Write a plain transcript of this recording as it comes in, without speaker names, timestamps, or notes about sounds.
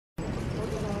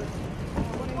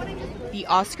The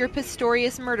Oscar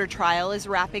Pistorius murder trial is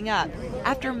wrapping up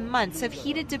after months of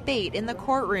heated debate in the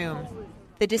courtroom.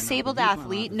 The disabled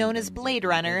athlete, known as Blade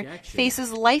Runner,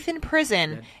 faces life in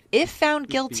prison if found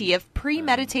guilty of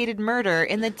premeditated murder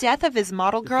in the death of his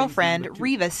model girlfriend,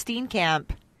 Reeva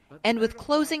Steenkamp. And with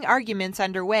closing arguments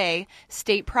underway,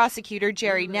 State Prosecutor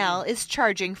Gerrie Nel is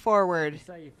charging forward.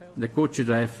 The court should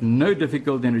have no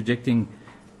difficulty in rejecting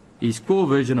his core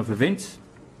version of events,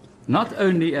 not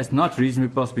only as not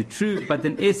reasonably possibly true, but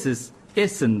in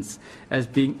essence as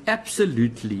being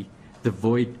absolutely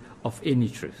devoid of any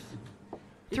truth.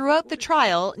 Throughout the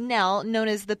trial, Nel, known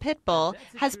as the Pitbull,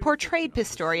 has portrayed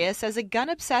Pistorius as a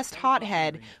gun-obsessed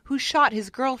hothead who shot his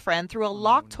girlfriend through a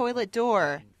locked toilet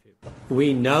door.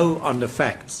 We know on the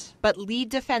facts. But lead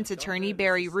defense attorney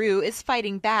Barry Rue is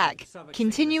fighting back,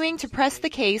 continuing to press the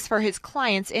case for his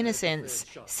client's innocence,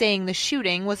 saying the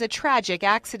shooting was a tragic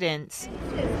accident.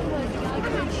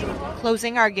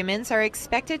 Closing arguments are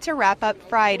expected to wrap up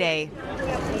Friday.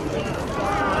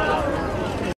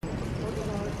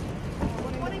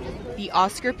 The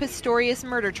Oscar Pistorius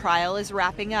murder trial is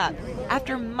wrapping up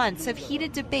after months of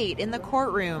heated debate in the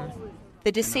courtroom.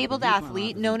 The disabled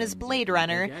athlete, known as Blade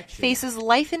Runner, faces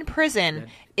life in prison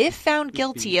if found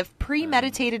guilty of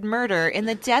premeditated murder in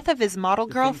the death of his model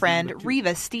girlfriend,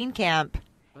 Reeva Steenkamp.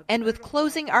 And with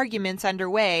closing arguments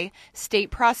underway,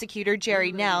 State Prosecutor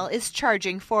Gerrie Nel is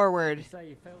charging forward.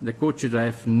 The court should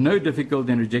have no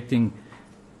difficulty in rejecting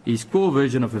his core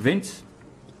version of events,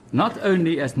 not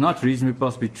only as not reasonably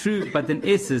possibly true, but in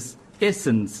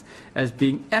essence as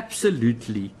being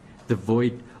absolutely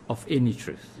devoid of any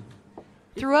truth.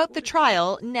 Throughout the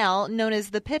trial, Nel, known as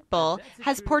the Pitbull,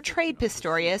 has portrayed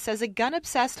Pistorius as a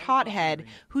gun-obsessed hothead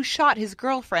who shot his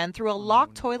girlfriend through a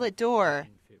locked toilet door.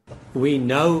 We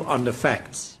know on the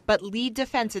facts. But lead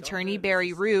defense attorney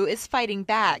Barry Rue is fighting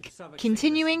back,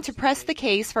 continuing to press the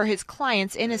case for his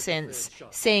client's innocence,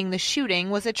 saying the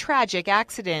shooting was a tragic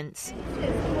accident.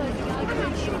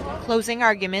 Closing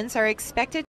arguments are expected